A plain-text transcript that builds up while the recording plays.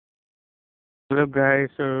Hello guys,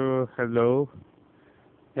 so hello.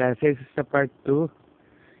 Yeah, this is the part 2.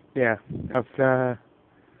 Yeah, of the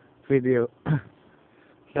video.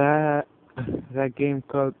 the the game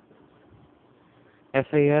called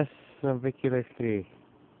SAS Vehicular 3.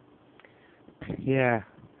 Yeah,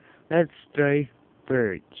 let's try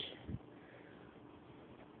Purge.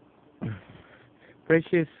 Purge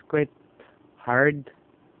is quite hard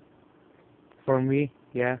for me,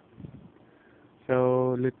 yeah.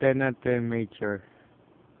 So Lieutenant and Major.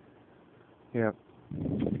 Yeah.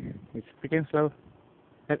 It's freaking slow,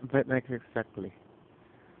 but not exactly.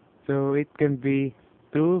 So it can be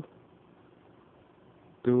two,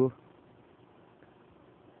 two,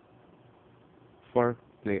 4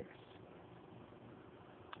 players.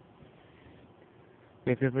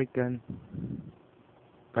 My favorite gun,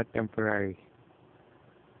 but temporary.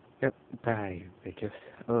 Yep, die, bitches.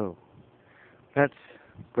 Oh, that's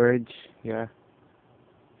Purge, yeah.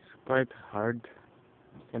 It's quite hard.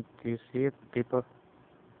 Can't you see it, people?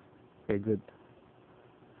 Okay, good.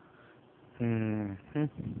 Hmm.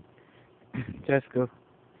 Just go.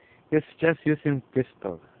 It's just using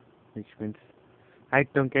pistol, which means I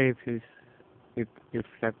don't care if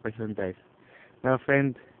that person dies. My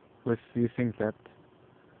friend was using that,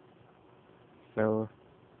 so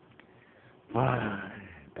ah,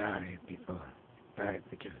 die, people, die,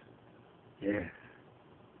 bitches. Yeah.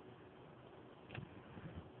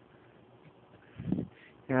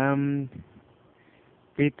 Um,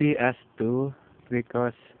 PTS 2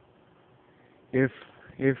 because if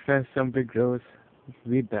if a zombie grows,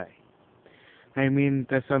 we die. I mean,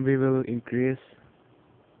 the zombie will increase.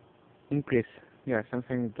 Yeah,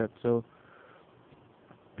 something like that. So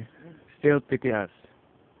still pity us.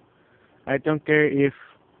 I don't care if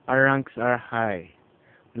our ranks are high,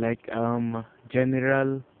 like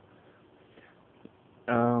general,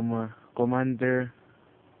 commander,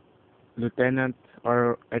 lieutenant,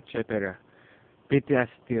 or etc. Pity us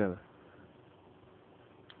still.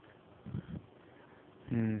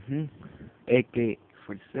 Mhm.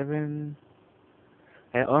 AK-47.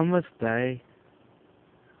 I almost die.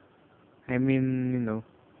 I mean,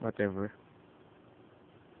 whatever.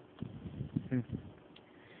 Hmm.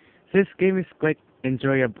 This game is quite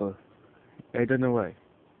enjoyable. I don't know why.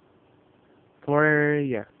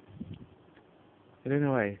 Yeah, I don't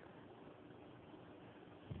know why.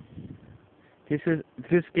 This is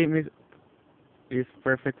this game is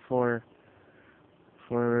perfect for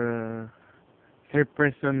third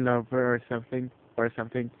person lover or something.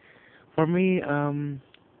 For me, oh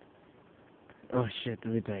shit,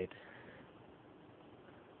 we died.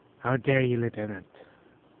 How dare you, Lieutenant?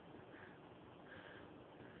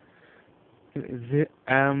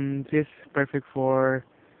 This perfect for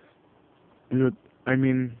lut- I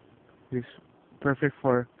mean, this perfect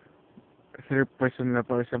for third person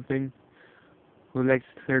lover or something who likes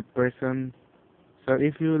third person. So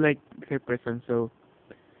if you like third person, so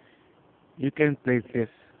you can play this.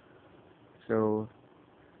 So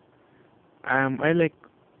I like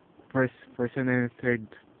first person and third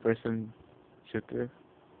person shooter.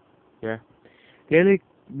 Yeah. Daily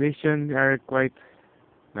mission are quite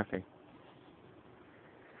nothing.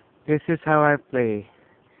 This is how I play.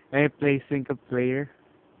 I play single player.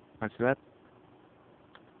 What's that?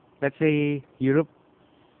 Let's say Europe.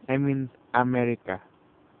 I mean America.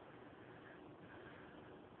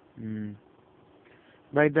 Mm.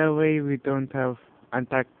 By the way, we don't have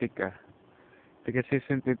Antarctica because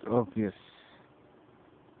isn't it obvious?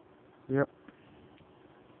 Yep.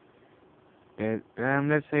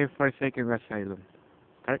 Let's say for second asylum.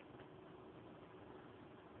 Start.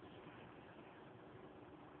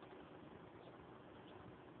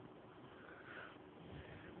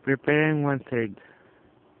 Preparing 1/3.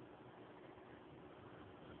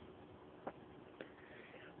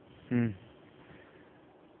 Hmm.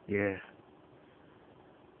 Yeah.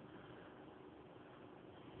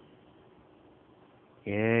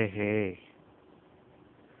 Yeah. Hey.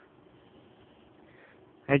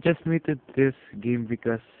 I just muted this game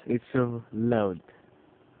because it's so loud.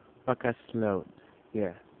 Fuck loud.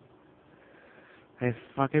 Yeah. I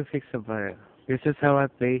fucking fix a barrel. This is how I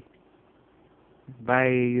play by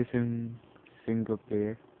using single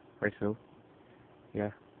player or so.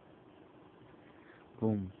 Yeah.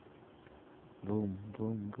 Boom. Boom.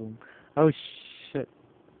 Boom. Boom. Oh shit.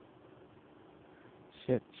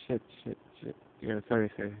 Shit. Yeah,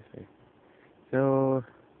 sorry. So,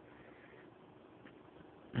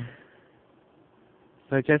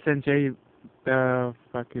 so just enjoy the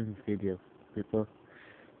fucking video, people.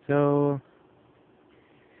 So,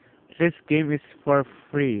 this game is for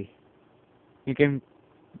free. You can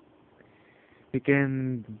you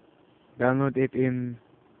can download it in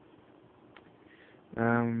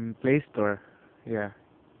Play Store. Yeah.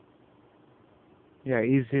 Yeah,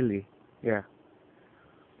 easily. Yeah.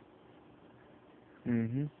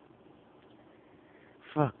 Mhm.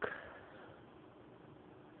 Fuck.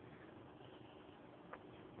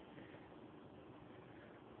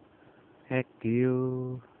 Heck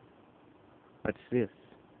you. What's this?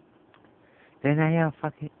 Then I have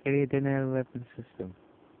fucking original weapon system.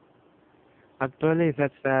 Actually,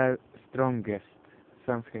 that's the strongest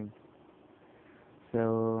something.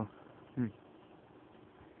 So, hmm,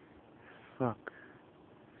 fuck.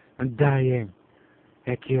 I'm dying.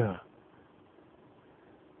 Heck you.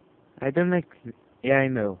 I don't like. Yeah, I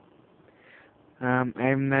know.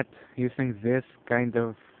 I'm not using this kind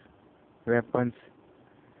of weapons.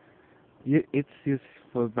 It's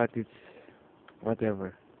useful, but it's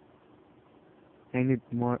whatever. I need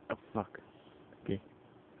more. Oh, fuck. Okay.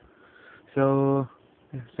 So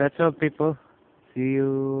that's all, people. See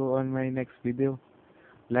you on my next video.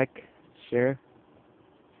 Like, share,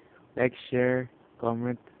 share,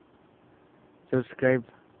 comment, subscribe,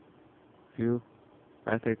 view,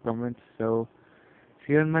 other comments. So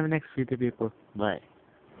see you on my next video, people. Bye.